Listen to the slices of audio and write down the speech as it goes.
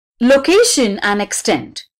Location and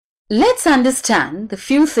extent. Let's understand the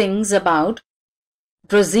few things about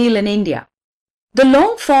Brazil and India. The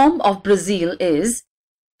long form of Brazil is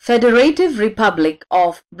Federative Republic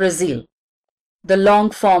of Brazil. The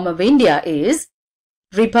long form of India is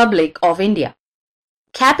Republic of India.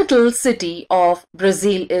 Capital city of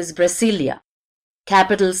Brazil is Brasilia.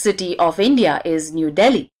 Capital city of India is New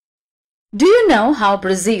Delhi. Do you know how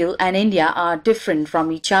Brazil and India are different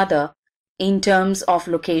from each other in terms of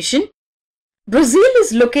location? Brazil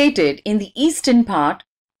is located in the eastern part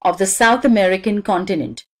of the South American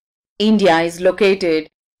continent. India is located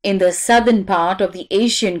in the southern part of the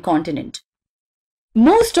Asian continent.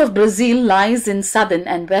 Most of Brazil lies in southern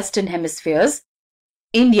and western hemispheres.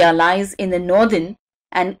 India lies in the northern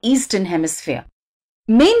and eastern hemisphere.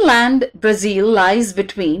 Mainland Brazil lies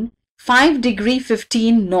between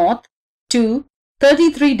 5°15' north to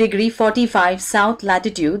 33°45' south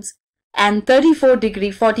latitudes and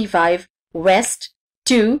 34°45' west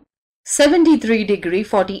to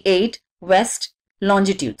 73°48' west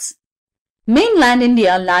longitudes. Mainland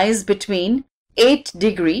India lies between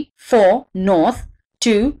 8°4' north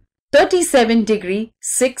to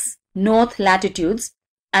 37°6' north latitudes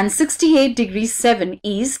and 68°7'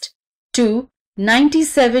 east to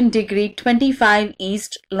 97°25'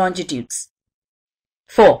 east longitudes.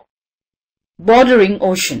 4. Bordering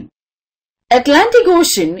ocean. Atlantic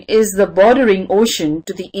Ocean is the bordering ocean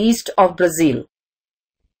to the east of Brazil.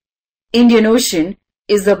 Indian Ocean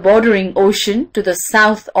is the bordering ocean to the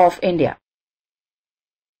south of India.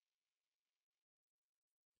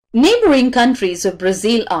 Neighboring countries of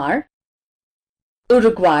Brazil are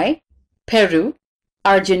Uruguay, Peru,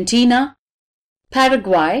 Argentina,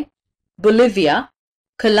 Paraguay, Bolivia,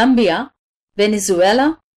 Colombia,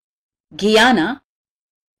 Venezuela, Guyana,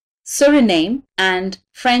 Suriname, and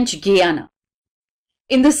French Guiana.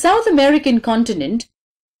 In the South American continent,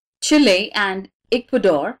 Chile and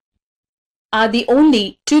Ecuador are the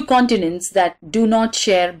only two continents that do not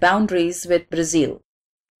share boundaries with Brazil.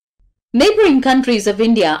 Neighboring countries of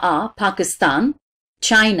India are Pakistan,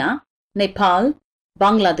 China, Nepal,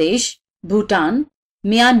 Bangladesh, Bhutan,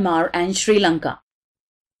 Myanmar, and Sri Lanka.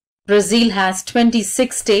 Brazil has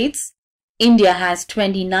 26 states, India has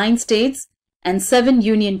 29 states and 7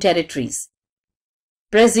 union territories.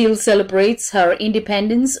 Brazil celebrates her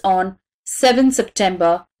independence on 7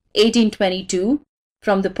 September 1822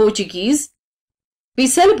 from the Portuguese. We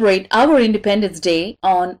celebrate our Independence Day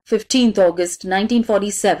on 15th August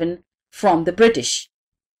 1947 from the British.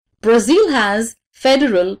 Brazil has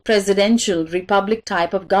federal presidential republic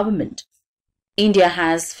type of government. India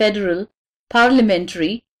has federal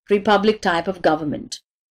parliamentary republic type of government.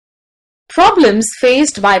 Problems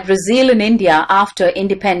faced by Brazil and India after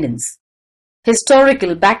independence.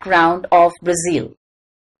 Historical background of Brazil.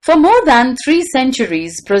 For more than 3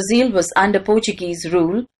 centuries, Brazil was under Portuguese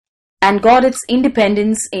rule and got its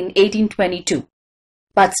independence in 1822.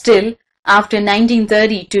 But still, after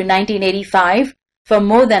 1930 to 1985, for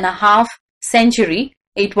more than a half century,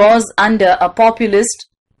 it was under a populist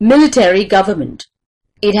military government.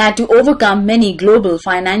 It had to overcome many global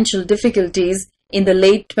financial difficulties in the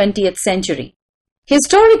late 20th century.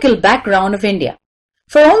 Historical background of India.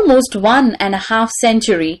 For almost 1.5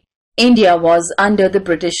 century, India was under the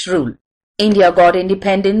British rule. India got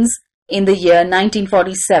independence in the year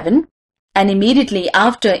 1947, and immediately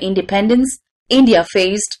after independence, India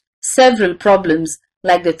faced several problems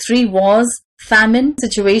like the 3 wars, famine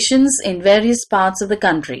situations in various parts of the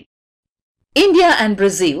country. India and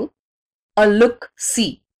Brazil, a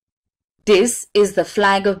look-see. This is the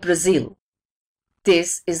flag of Brazil.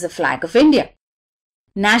 This is the flag of India.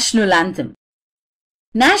 National anthem.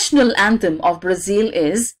 National anthem of Brazil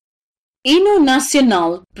is Hino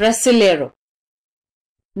Nacional Brasileiro.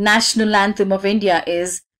 National anthem of India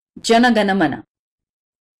is Jana Gana Mana.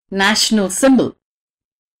 National symbol.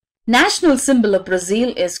 National symbol of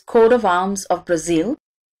Brazil is Coat of Arms of Brazil.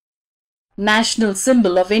 National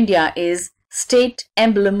symbol of India is State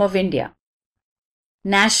Emblem of India.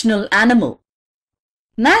 National animal.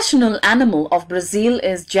 National animal of Brazil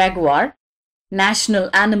is jaguar. National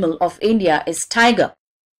animal of India is tiger.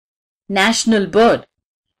 National bird.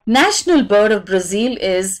 National bird of Brazil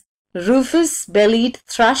is rufous-bellied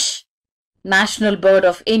thrush. National bird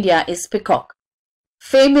of India is peacock.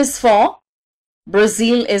 Famous for.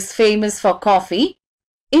 Brazil is famous for coffee.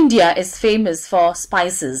 India is famous for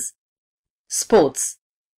spices. Sports.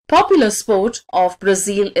 Popular sport of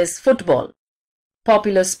Brazil is football.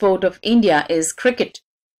 Popular sport of India is cricket.